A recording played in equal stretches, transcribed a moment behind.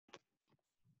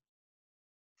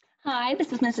Hi,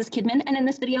 this is Mrs. Kidman, and in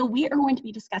this video, we are going to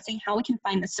be discussing how we can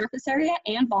find the surface area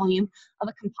and volume of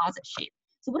a composite shape.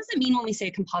 So what does it mean when we say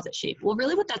a composite shape? Well,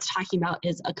 really what that's talking about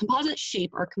is a composite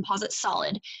shape or a composite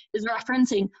solid is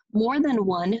referencing more than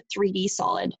one 3D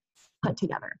solid put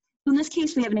together. So in this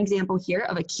case, we have an example here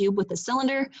of a cube with a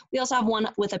cylinder. We also have one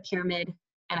with a pyramid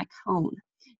and a cone.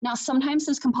 Now, sometimes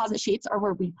those composite shapes are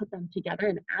where we put them together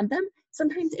and add them.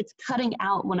 Sometimes it's cutting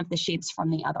out one of the shapes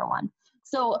from the other one.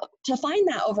 So to find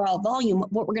that overall volume,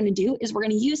 what we're going to do is we're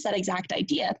going to use that exact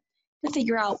idea to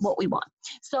figure out what we want.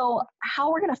 So how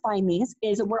we're going to find these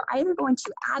is we're either going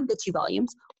to add the two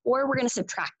volumes or we're going to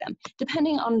subtract them,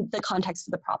 depending on the context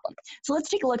of the problem. So let's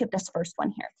take a look at this first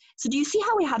one here. So do you see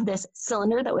how we have this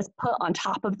cylinder that was put on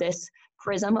top of this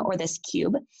prism or this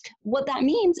cube? What that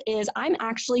means is I'm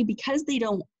actually, because they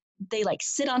like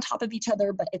sit on top of each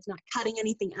other, but it's not cutting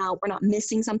anything out, we're not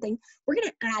missing something, we're going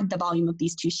to add the volume of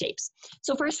these two shapes.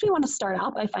 So first we want to start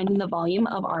out by finding the volume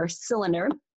of our cylinder.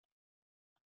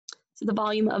 So the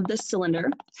volume of the cylinder.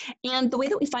 And the way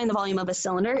that we find the volume of a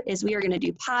cylinder is we are going to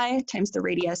do pi times the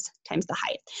radius times the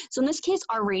height. So in this case,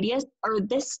 our radius, or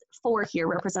this 4 here,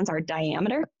 represents our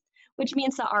diameter, which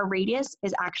means that our radius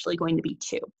is actually going to be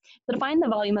 2. So to find the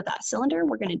volume of that cylinder,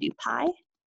 we're going to do pi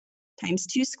times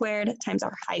 2 squared times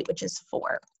our height, which is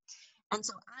 4. And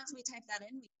so as we type that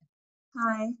in, we get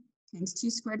pi times 2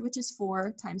 squared, which is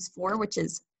 4, times 4, which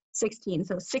is 16.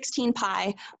 So 16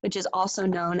 pi, which is also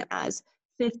known as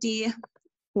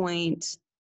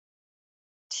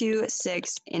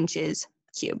 50.26 inches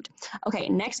cubed. Okay,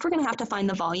 next we're going to have to find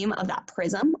the volume of that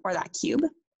prism or that cube.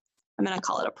 I'm going to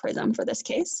call it a prism for this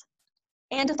case.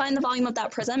 And to find the volume of that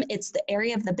prism, it's the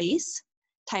area of the base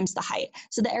times the height.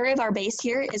 So the area of our base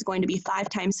here is going to be 5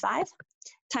 times 5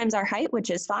 times our height, which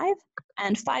is 5,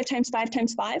 and 5 times 5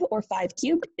 times 5, or 5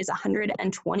 cubed, is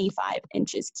 125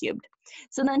 inches cubed.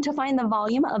 So then to find the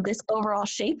volume of this overall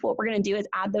shape, what we're going to do is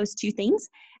add those two things,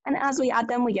 and as we add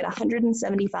them, we get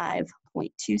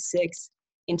 175.26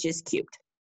 inches cubed.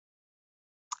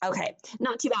 Okay,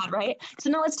 not too bad, right? So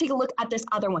now let's take a look at this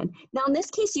other one. Now in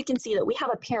this case, you can see that we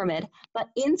have a pyramid, but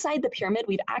inside the pyramid,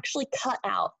 we've actually cut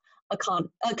out a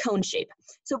cone shape.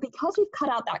 So because we've cut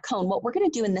out that cone, what we're going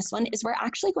to do in this one is we're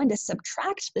actually going to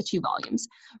subtract the two volumes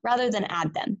rather than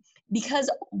add them, because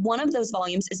one of those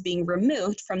volumes is being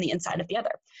removed from the inside of the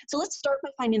other. So let's start by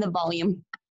finding the volume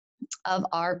of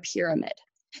our pyramid.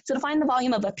 So to find the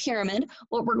volume of a pyramid,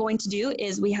 what we're going to do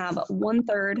is we have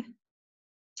 1/3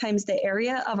 times the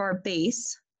area of our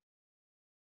base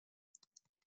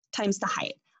times the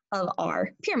height of our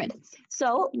pyramid.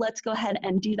 So let's go ahead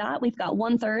and do that. We've got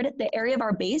 1/3. The area of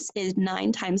our base is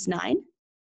 9 times 9.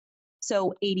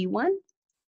 So 81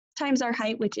 times our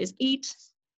height, which is 8.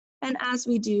 And as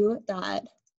we do that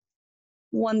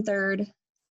 1/3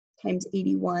 times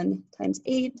 81 times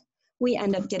 8, we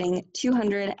end up getting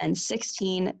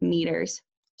 216 meters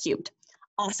cubed.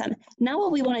 Awesome. Now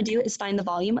what we want to do is find the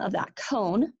volume of that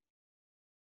cone.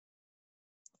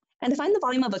 And to find the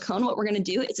volume of a cone, what we're going to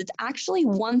do is it's actually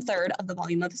 1/3 of the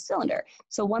volume of a cylinder.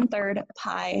 So 1/3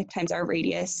 pi times our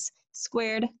radius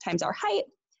squared times our height.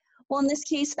 Well, in this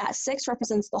case, that 6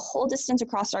 represents the whole distance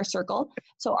across our circle.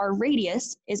 So our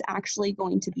radius is actually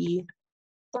going to be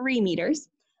 3 meters.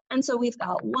 And so we've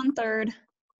got 1/3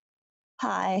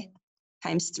 pi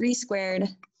times 3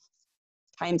 squared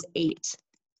times 8.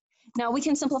 Now we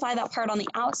can simplify that part on the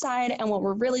outside, and what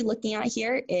we're really looking at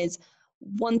here is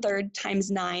 1/3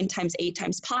 times 9 times 8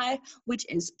 times pi, which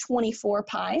is 24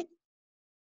 pi.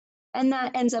 And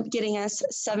that ends up getting us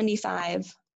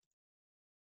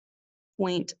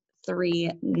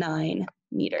 75.39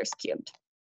 meters cubed.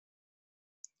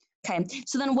 Okay,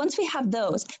 so then once we have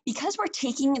those, because we're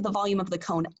taking the volume of the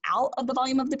cone out of the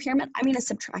volume of the pyramid, I'm going to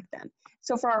subtract them.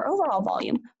 So for our overall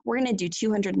volume, we're going to do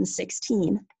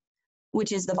 216,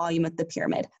 which is the volume of the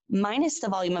pyramid, minus the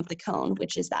volume of the cone,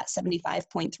 which is that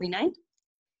 75.39.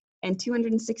 And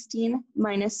 216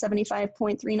 minus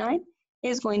 75.39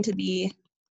 is going to be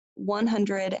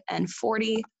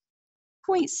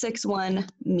 140.61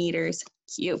 meters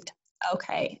cubed.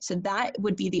 Okay, so that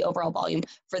would be the overall volume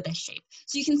for this shape.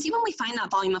 So you can see when we find that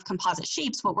volume of composite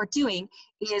shapes, what we're doing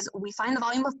is we find the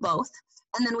volume of both,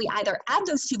 and then we either add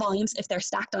those two volumes if they're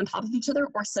stacked on top of each other,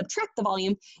 or subtract the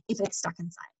volume if it's stuck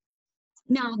inside.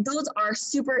 Now, those are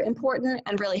super important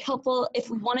and really helpful.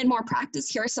 If we wanted more practice,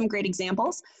 here are some great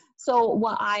examples. So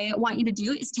what I want you to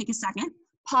do is take a second,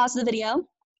 pause the video,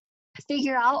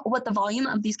 figure out what the volume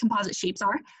of these composite shapes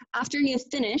are. After you've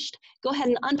finished, go ahead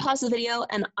and unpause the video,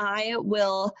 and I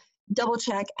will double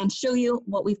check and show you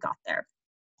what we've got there.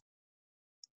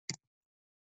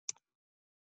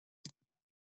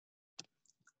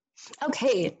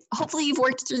 Okay, hopefully you've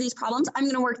worked through these problems. I'm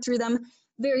going to work through them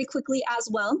very quickly as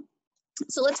well.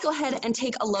 So let's go ahead and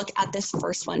take a look at this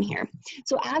first one here.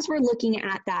 So as we're looking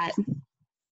at that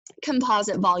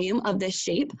composite volume of this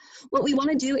shape, what we want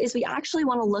to do is we actually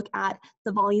want to look at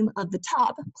the volume of the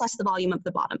top plus the volume of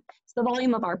the bottom. So the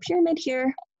volume of our pyramid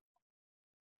here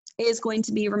is going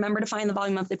to be, remember to find the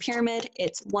volume of the pyramid,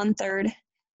 it's 1/3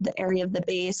 the area of the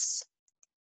base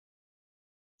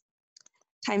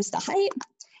times the height.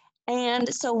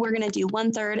 And so we're going to do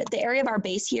 1/3. The area of our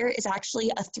base here is actually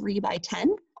a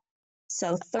 3/10.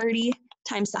 So 30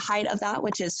 times the height of that,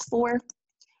 which is 4.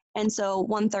 And so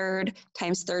 1/3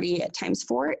 times 30 times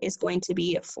 4 is going to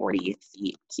be 40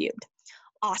 feet cubed.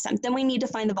 Awesome. Then we need to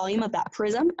find the volume of that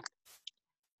prism.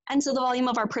 And so the volume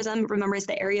of our prism, remember, is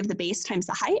the area of the base times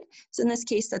the height. So in this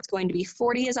case, that's going to be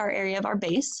 40 is our area of our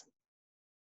base.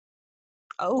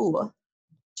 Oh,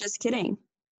 just kidding.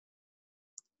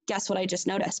 Guess what I just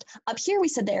noticed? Up here, we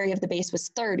said the area of the base was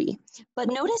 30, but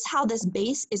notice how this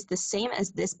base is the same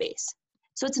as this base.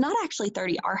 So it's not actually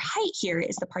 30. Our height here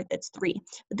is the part that's 3,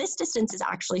 but this distance is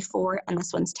actually 4, and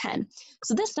this one's 10.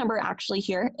 So this number actually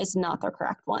here is not the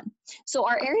correct one. So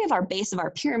our area of our base of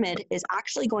our pyramid is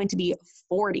actually going to be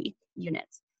 40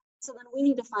 units. So then we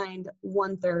need to find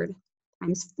 1/3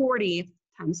 times 40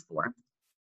 times 4,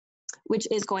 which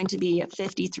is going to be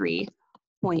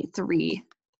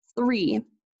 53.33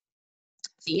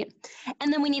 feet.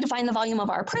 And then we need to find the volume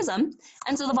of our prism.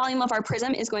 And so the volume of our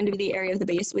prism is going to be the area of the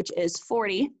base, which is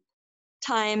 40,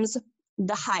 times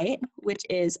the height, which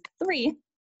is 3.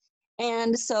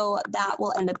 And so that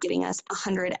will end up giving us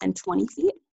 120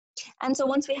 feet. And so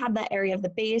once we have the area of the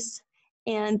base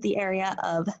and the area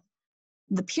of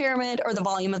the pyramid, or the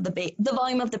volume of the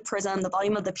volume of the prism, the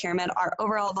volume of the pyramid, our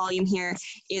overall volume here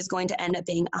is going to end up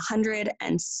being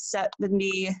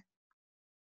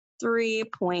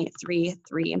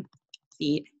 173.33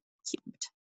 feet cubed.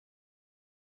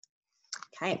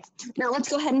 Okay, now let's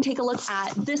go ahead and take a look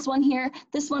at this one here.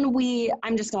 This one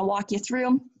I'm just going to walk you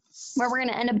through. What we're going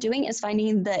to end up doing is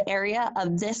finding the area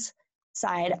of this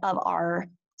side of our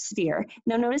sphere.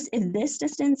 Now notice if this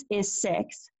distance is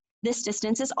 6, this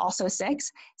distance is also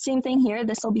 6. Same thing here,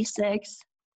 this will be 6,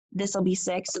 this will be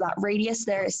 6, so that radius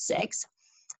there is 6.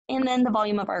 And then the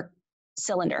volume of our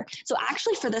cylinder. So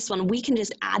actually for this one, we can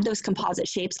just add those composite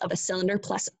shapes of a cylinder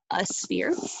plus a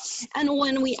sphere. And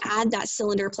when we add that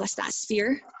cylinder plus that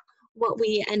sphere, what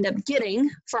we end up getting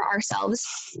for ourselves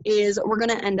is we're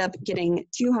going to end up getting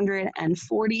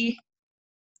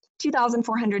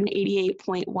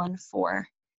 2,488.14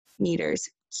 meters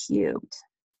cubed.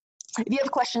 If you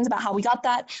have questions about how we got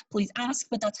that, please ask,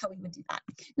 but that's how we would do that.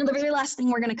 Now, the very last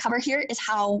thing we're going to cover here is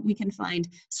how we can find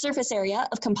surface area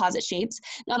of composite shapes.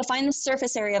 Now, to find the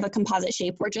surface area of a composite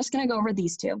shape, we're just going to go over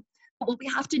these two. But what we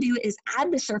have to do is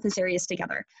add the surface areas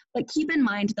together, but keep in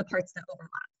mind the parts that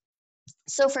overlap.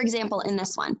 So, for example, in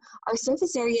this one, our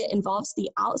surface area involves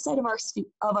the outside of our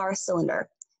cylinder.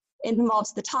 It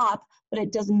involves the top, but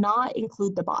it does not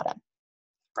include the bottom,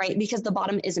 right? Because the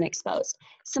bottom isn't exposed.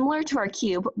 Similar to our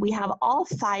cube, we have all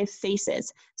 5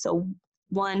 faces. So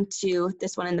 1, 2,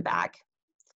 this one in the back,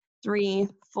 3,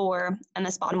 4, and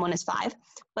this bottom one is 5.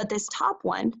 But this top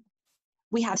one,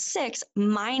 we have 6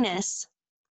 minus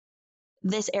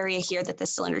this area here that the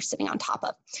cylinder is sitting on top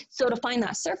of. So to find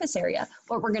that surface area,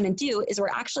 what we're going to do is we're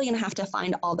actually going to have to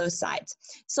find all those sides.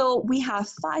 So we have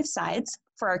 5 sides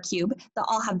for our cube that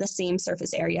all have the same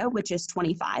surface area, which is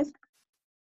 25.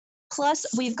 Plus,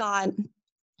 we've got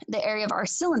the area of our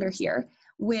cylinder here,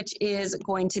 which is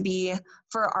going to be,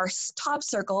 for our top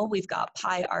circle, we've got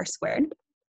pi r squared,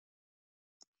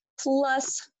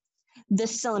 plus the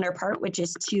cylinder part, which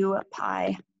is 2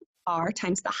 pi r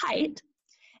times the height.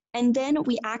 And then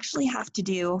we actually have to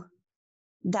do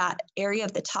that area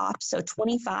of the top, so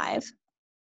 25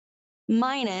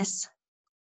 minus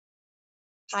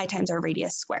pi times our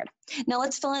radius squared. Now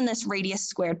let's fill in this radius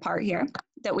squared part here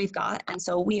that we've got. And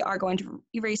so we are going to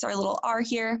erase our little r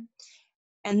here,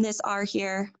 and this r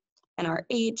here, and our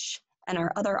h, and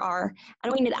our other r.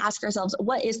 And we need to ask ourselves,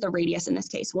 what is the radius in this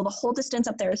case? Well, the whole distance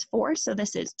up there is 4, so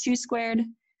this is 2 squared.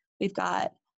 We've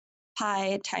got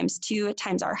pi times 2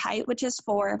 times our height, which is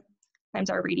 4, times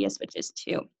our radius, which is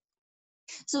 2.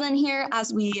 So then here,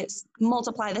 as we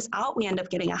multiply this out, we end up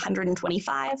getting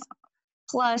 125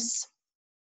 plus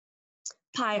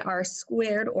pi r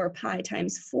squared, or pi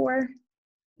times 4,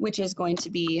 which is going to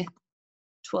be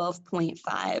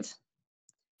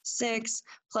 12.56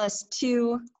 plus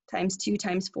 2 times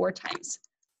 4 times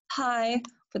pi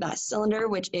for that cylinder,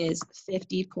 which is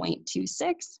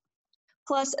 50.26,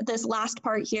 plus this last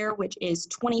part here, which is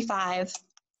 25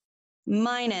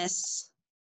 minus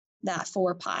that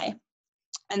 4 pi,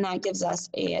 and that gives us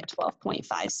a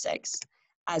 12.56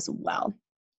 as well.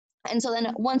 And so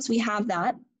then once we have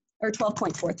that, or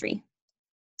 12.43,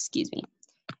 excuse me,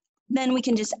 then we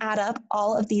can just add up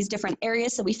all of these different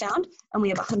areas that we found, and we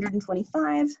have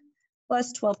 125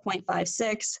 plus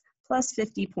 12.56 plus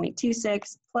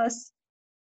 50.26 plus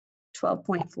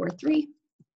 12.43.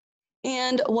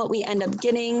 And what we end up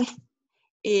getting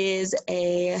is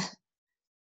a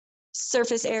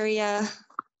surface area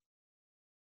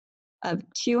of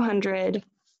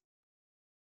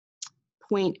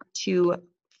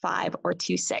 200.25 or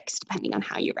 26, depending on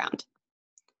how you round.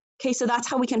 Okay, so that's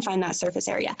how we can find that surface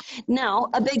area. Now,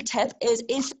 a big tip is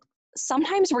if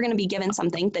sometimes we're going to be given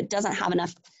something that doesn't have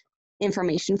enough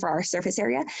information for our surface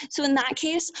area. So in that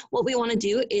case, what we want to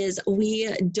do is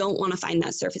we don't want to find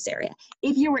that surface area.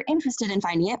 If you were interested in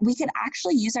finding it, we could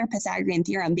actually use our Pythagorean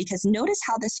theorem, because notice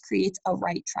how this creates a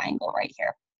right triangle right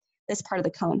here, this part of the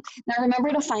cone. Now remember,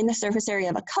 to find the surface area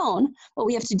of a cone, what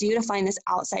we have to do to find this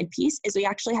outside piece is we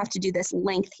actually have to do this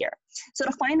length here. So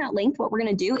to find that length, what we're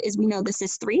going to do is we know this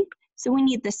is 3, so we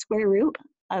need the square root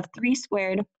of 3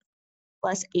 squared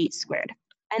plus 8 squared.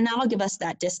 And that'll give us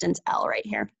that distance L right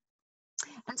here.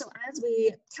 And so as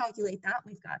we calculate that,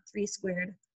 we've got 3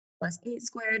 squared plus 8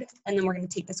 squared, and then we're going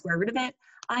to take the square root of it.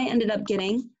 I ended up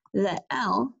getting that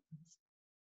L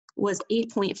was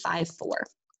 8.54,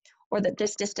 or that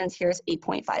this distance here is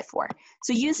 8.54.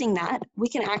 So using that, we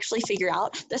can actually figure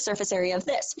out the surface area of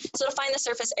this. So to find the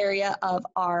surface area of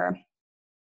our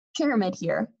pyramid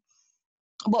here,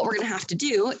 what we're going to have to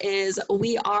do is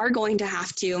we are going to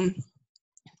have to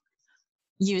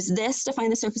use this to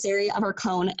find the surface area of our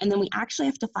cone, and then we actually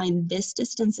have to find this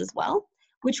distance as well,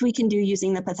 which we can do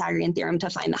using the Pythagorean theorem to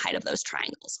find the height of those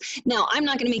triangles. Now, I'm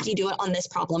not going to make you do it on this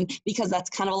problem because that's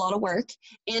kind of a lot of work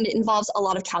and it involves a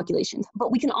lot of calculations,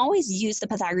 but we can always use the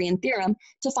Pythagorean theorem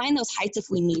to find those heights if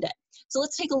we need it. So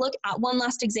let's take a look at one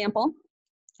last example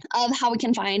of how we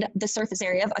can find the surface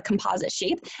area of a composite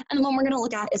shape, and the one we're going to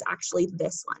look at is actually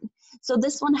this one. So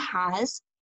this one has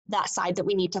that side that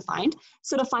we need to find.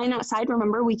 So to find that side,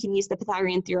 remember, we can use the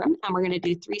Pythagorean theorem, and we're going to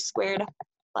do 3 squared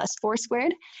plus 4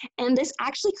 squared. And this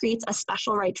actually creates a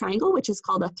special right triangle, which is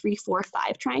called a 3, 4,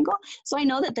 5 triangle. So I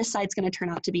know that this side's going to turn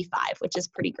out to be 5, which is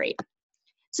pretty great.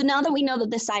 So now that we know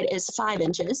that this side is 5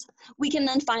 inches, we can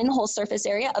then find the whole surface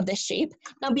area of this shape.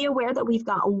 Now be aware that we've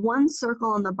got one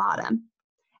circle on the bottom,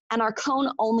 and our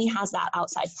cone only has that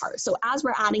outside part. So as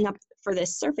we're adding up for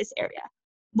this surface area,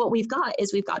 what we've got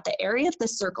is we've got the area of the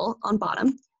circle on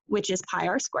bottom, which is pi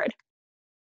r squared,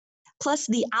 plus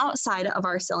the outside of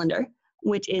our cylinder,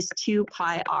 which is 2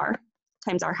 pi r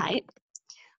times our height,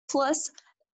 plus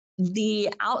the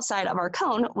outside of our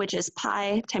cone, which is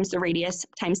pi times the radius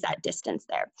times that distance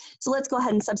there. So let's go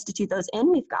ahead and substitute those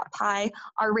in. We've got pi.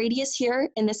 Our radius here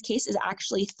in this case is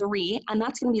actually 3, and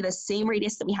that's going to be the same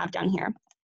radius that we have down here.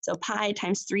 So pi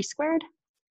times 3 squared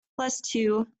plus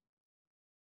 2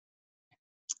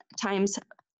 times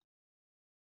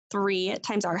 3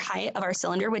 times our height of our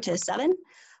cylinder, which is 7,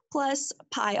 plus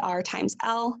pi r times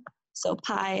L. So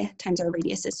pi times our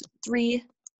radius is 3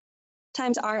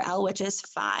 times RL, which is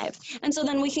 5. And so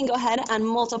then we can go ahead and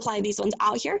multiply these ones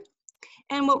out here.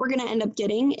 And what we're going to end up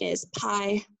getting is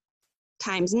pi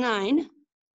times 9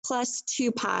 plus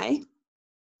 2 pi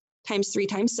times 3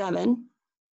 times 7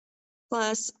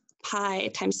 plus pi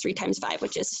times 3 times 5,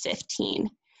 which is 15.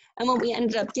 And what we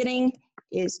ended up getting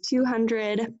is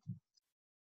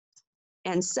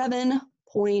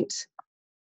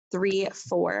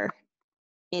 207.34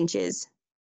 inches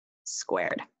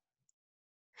squared.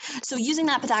 So using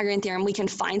that Pythagorean theorem, we can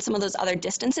find some of those other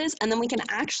distances, and then we can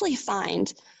actually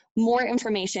find more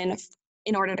information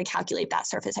in order to calculate that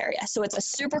surface area. So it's a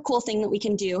super cool thing that we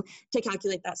can do to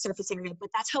calculate that surface area, but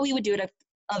that's how we would do it of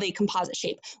a composite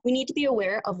shape. We need to be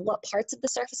aware of what parts of the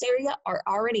surface area are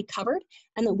already covered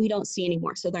and that we don't see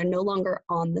anymore, so they're no longer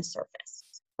on the surface,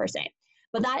 per se.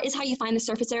 But that is how you find the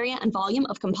surface area and volume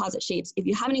of composite shapes. If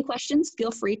you have any questions,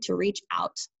 feel free to reach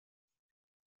out.